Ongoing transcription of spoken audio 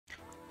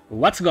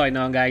What's going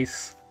on,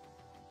 guys?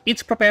 It's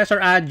Professor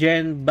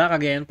Adjen back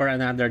again for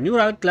another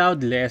Neural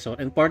Cloud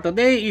lesson, and for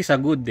today is a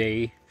good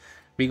day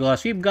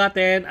because we've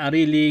gotten a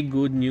really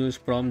good news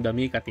from the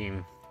Mika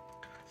team.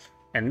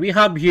 And we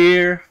have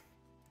here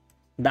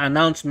the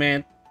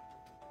announcement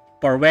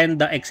for when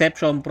the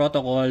exception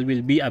protocol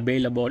will be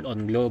available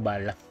on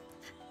global.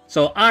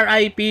 So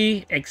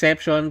RIP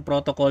exception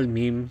protocol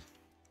meme,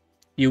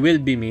 you will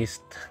be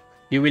missed.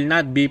 You will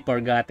not be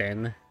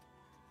forgotten.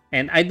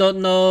 And I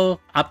don't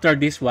know after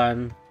this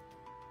one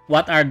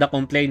what are the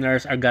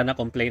complainers are gonna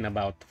complain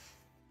about.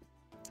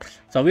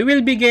 So we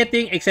will be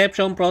getting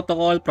exception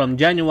protocol from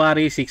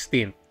January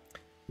 16th,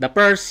 the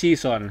first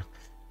season.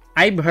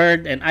 I've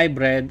heard and I've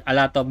read a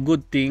lot of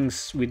good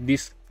things with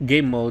this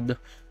game mode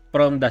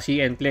from the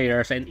CN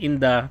players and in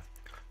the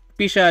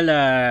official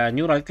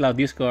Neural Cloud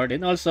Discord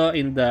and also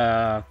in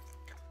the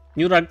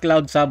Neural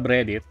Cloud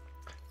subreddit.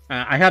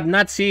 I have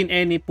not seen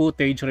any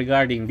footage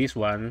regarding this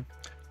one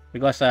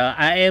because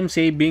I am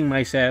saving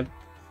myself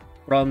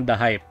from the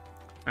hype.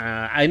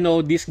 I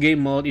know this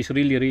game mode is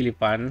really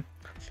fun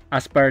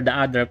as per the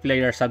other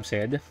players have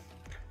said.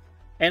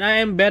 And I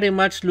am very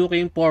much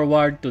looking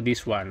forward to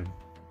this one.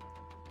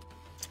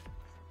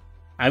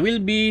 I will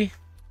be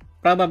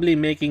probably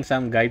making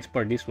some guides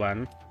for this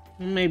one.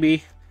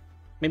 Maybe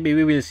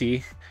we will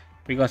see.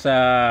 Because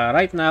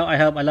right now I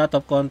have a lot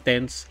of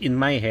contents in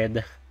my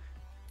head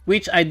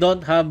which I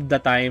don't have the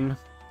time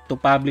to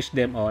publish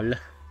them all.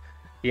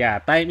 Yeah,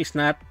 time is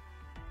not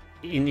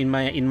in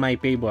my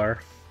favor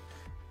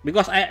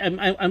because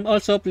I'm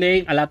also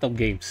playing a lot of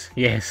games.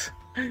 Yes,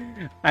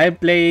 I'm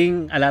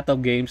playing a lot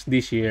of games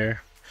this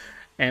year,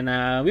 and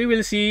we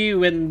will see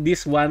when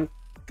this one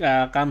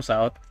comes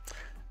out.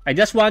 I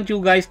just want you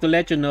guys to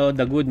let you know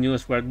the good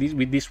news for this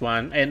with this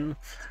one, and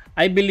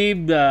I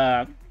believe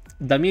the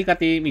Mika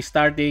team is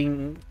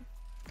starting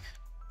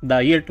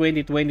the year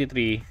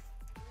 2023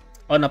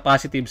 on a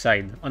positive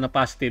side, on a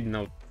positive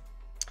note.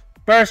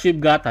 First, we've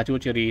got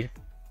Hachuchiri,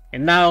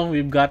 and now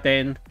we've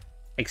gotten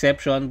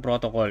exception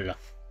protocol.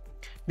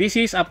 This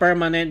is a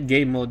permanent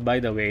game mode,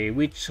 by the way,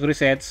 which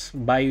resets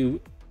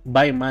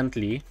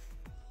bi-monthly.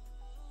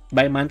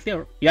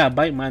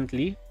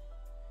 Bi-monthly.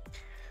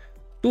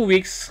 2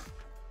 weeks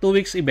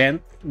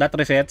event that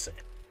resets,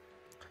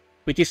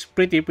 which is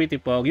pretty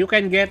pog. You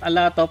can get a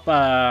lot of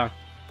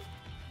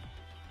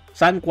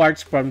sun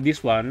quartz from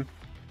this one,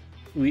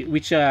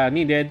 which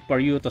needed for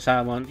you to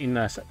summon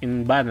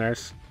in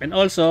banners. And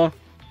also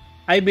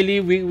I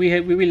believe we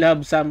will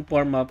have some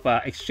form of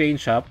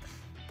exchange shop,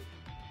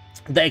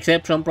 the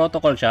exception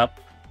protocol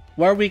shop,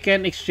 where we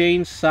can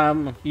exchange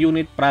some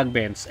unit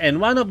fragments,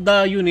 and one of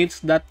the units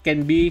that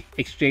can be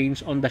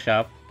exchanged on the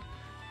shop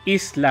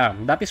is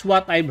Slam. That is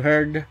what I've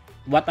heard,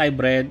 what I've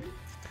read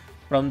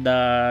from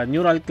the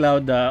Neural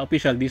Cloud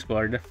official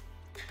Discord.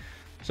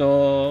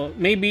 So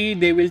maybe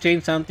they will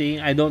change something,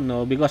 I don't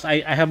know, because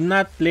I have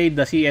not played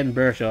the CN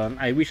version.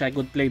 I wish I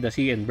could play the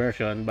CN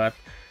version, but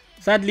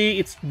sadly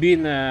it's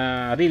been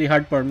really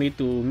hard for me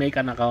to make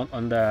an account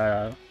on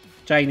the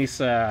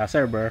Chinese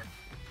server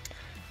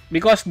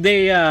because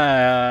they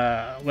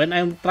when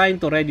I'm trying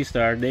to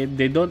register,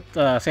 they don't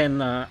send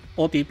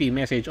OTP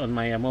message on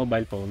my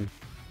mobile phone.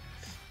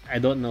 I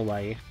don't know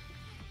why.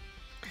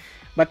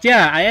 But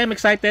yeah, I am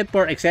excited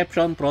for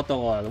Exception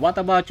Protocol. What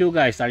about you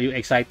guys? Are you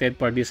excited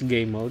for this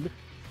game mode?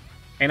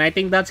 And I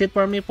think that's it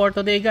for me for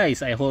today,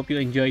 guys. I hope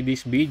you enjoyed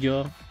this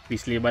video.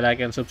 Please leave a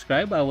like and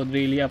subscribe. I would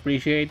really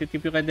appreciate it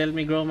if you can help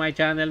me grow my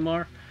channel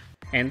more.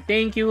 And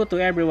thank you to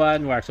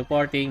everyone who are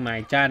supporting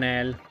my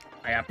channel.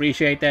 I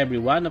appreciate every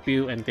one of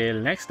you. Until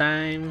next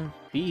time,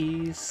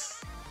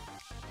 peace.